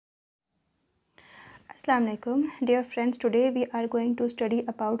Assalamu alaikum, dear friends. Today we are going to study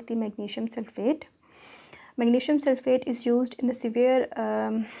about the magnesium sulfate. Magnesium sulfate is used in the severe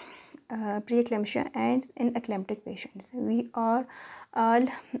preeclampsia and in eclamptic patients. We are all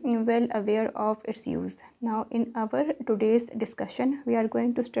well aware of its use. Now, in our today's discussion, we are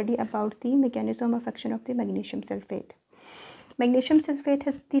going to study about the mechanism of action of the magnesium sulfate. Magnesium sulfate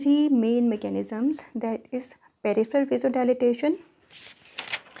has three main mechanisms, that is peripheral vasodilatation,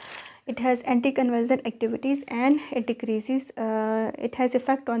 it has anticonvulsant activities, and it decreases it has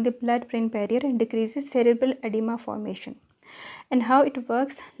effect on the blood brain barrier and decreases cerebral edema formation. And how it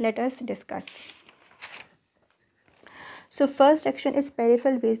works, let us discuss. So first action is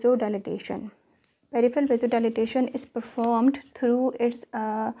peripheral vasodilatation. Peripheral vasodilatation is performed through its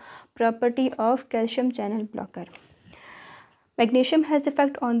property of calcium channel blocker. Magnesium has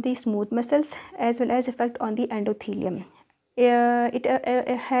effect on the smooth muscles as well as effect on the endothelium. It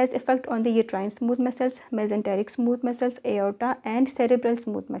has effect on the uterine smooth muscles, mesenteric smooth muscles, aorta, and cerebral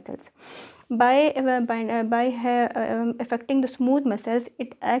smooth muscles. By affecting the smooth muscles,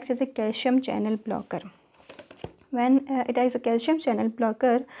 it acts as a calcium channel blocker. When it is a calcium channel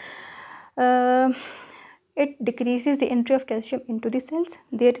blocker, it decreases the entry of calcium into the cells.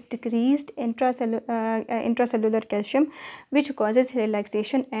 There is decreased intracellular calcium, which causes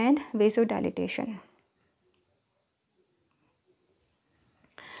relaxation and vasodilatation.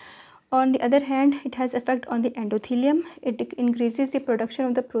 On the other hand, it has effect on the endothelium. It increases the production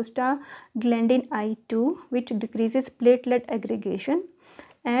of the prostaglandin I2, which decreases platelet aggregation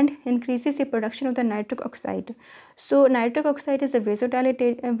and increases the production of the nitric oxide. So nitric oxide is a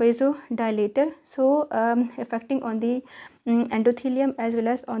vasodilator, so affecting on the endothelium as well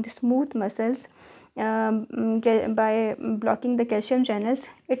as on the smooth muscles. By blocking the calcium channels,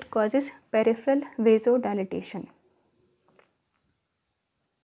 it causes peripheral vasodilatation.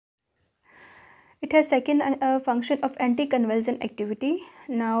 It has second function of anticonvulsant activity.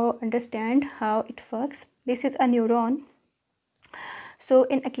 Now understand how it works. This is a neuron. So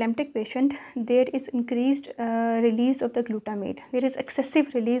in eclamptic patient, there is increased release of the glutamate. There is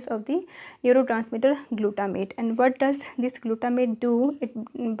excessive release of the neurotransmitter glutamate. And what does this glutamate do? It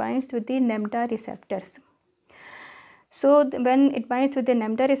binds with the NMDA receptors. So when it binds with the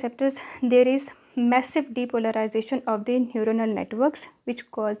NMDA receptors, there is massive depolarization of the neuronal networks,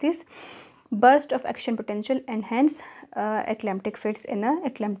 which causes burst of action potential and hence eclamptic fits in a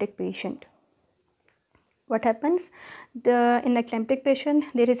eclamptic patient. What happens? In eclamptic patient,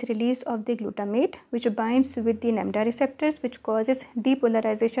 there is release of the glutamate, which binds with the NMDA receptors, which causes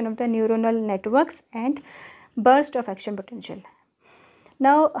depolarization of the neuronal networks and burst of action potential.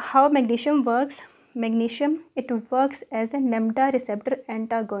 Now, how magnesium works? Magnesium, it works as a NMDA receptor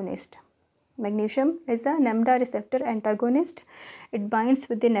antagonist. Magnesium is a NMDA receptor antagonist. It binds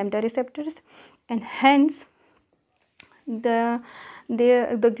with the NMDA receptors, and hence the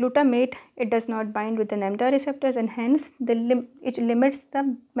glutamate, it does not bind with the NMDA receptors, and hence it limits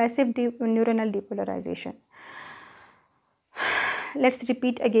the massive neuronal depolarization. Let's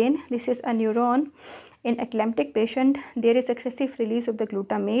repeat again. This is a neuron. In eclamptic patient, there is excessive release of the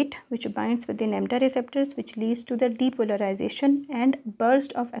glutamate, which binds with the NMDA receptors, which leads to the depolarization and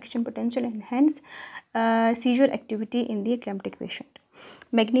burst of action potential and hence seizure activity in the eclamptic patient.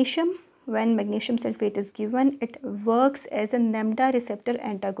 Magnesium, when magnesium sulfate is given, it works as a NMDA receptor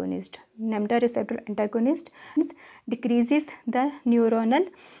antagonist. NMDA receptor antagonist decreases the neuronal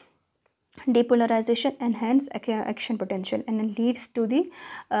depolarization and hence action potential and leads to the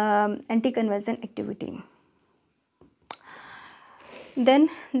anticonvulsant activity. Then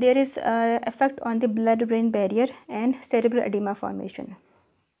there is effect on the blood brain barrier and cerebral edema formation.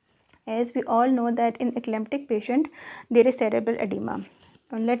 As we all know that in eclamptic patient there is cerebral edema.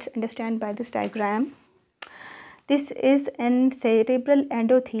 Let's understand by this diagram. This is an cerebral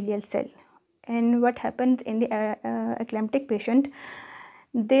endothelial cell, and what happens in the eclamptic patient,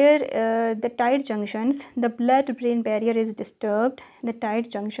 there the tight junctions, the blood brain barrier is disturbed. The tight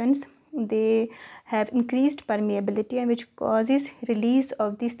junctions, they have increased permeability, and which causes release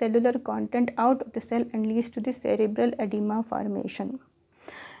of the cellular content out of the cell and leads to the cerebral edema formation.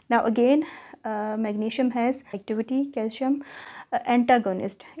 Now again, magnesium has activity, calcium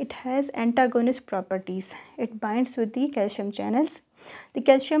antagonist. It has antagonist properties. It binds with the calcium channels. The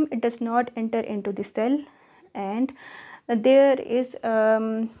calcium, it does not enter into the cell, and there is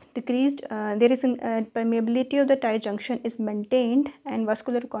decreased permeability of the tight junction is maintained, and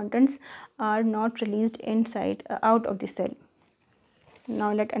vascular contents are not released inside out of the cell.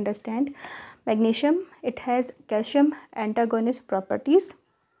 Now let's understand. Magnesium, it has calcium antagonist properties.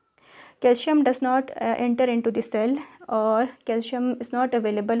 calcium does not enter into the cell, or calcium is not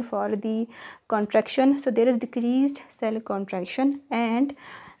available for the contraction, so there is decreased cell contraction and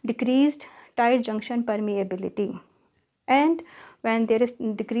decreased tight junction permeability. And when there is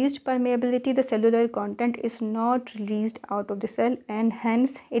decreased permeability, the cellular content is not released out of the cell, and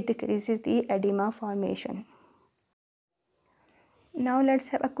hence it decreases the edema formation. Now let's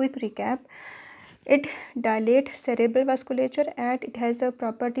have a quick recap. It dilates cerebral vasculature and it has the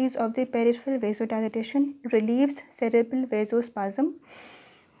properties of the peripheral vasodilatation, relieves cerebral vasospasm.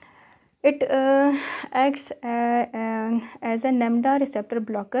 It acts as a NAMDA receptor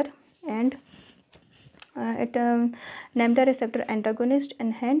blocker, and NAMDA receptor antagonist,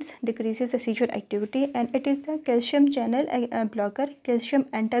 and hence decreases the seizure activity, and it is the calcium channel blocker, calcium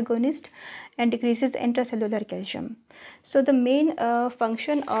antagonist, and decreases intracellular calcium. So the main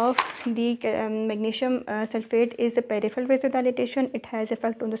function of the magnesium sulfate is the peripheral vasodilatation. It has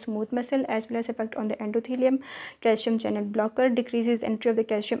effect on the smooth muscle as well as effect on the endothelium. Calcium channel blocker decreases entry of the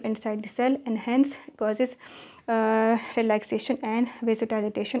calcium inside the cell, and hence causes relaxation and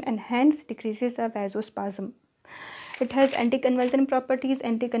vasodilatation, and hence decreases the vasospasm. It has anticonvulsant properties.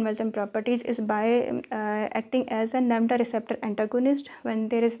 Anticonvulsant properties is by acting as a NAMDA receptor antagonist. When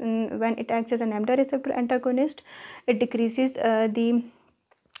it acts as a NAMDA receptor antagonist, it decreases the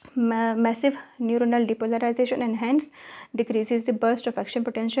massive neuronal depolarization, and hence decreases the burst of action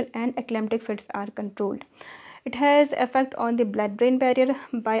potential, and eclamptic fits are controlled. It has effect on the blood-brain barrier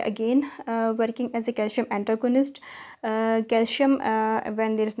by again working as a calcium antagonist. Calcium,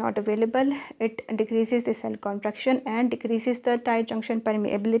 when there is not available, it decreases the cell contraction and decreases the tight junction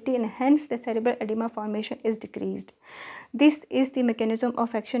permeability, and hence the cerebral edema formation is decreased. This is the mechanism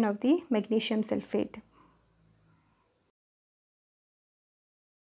of action of the magnesium sulfate.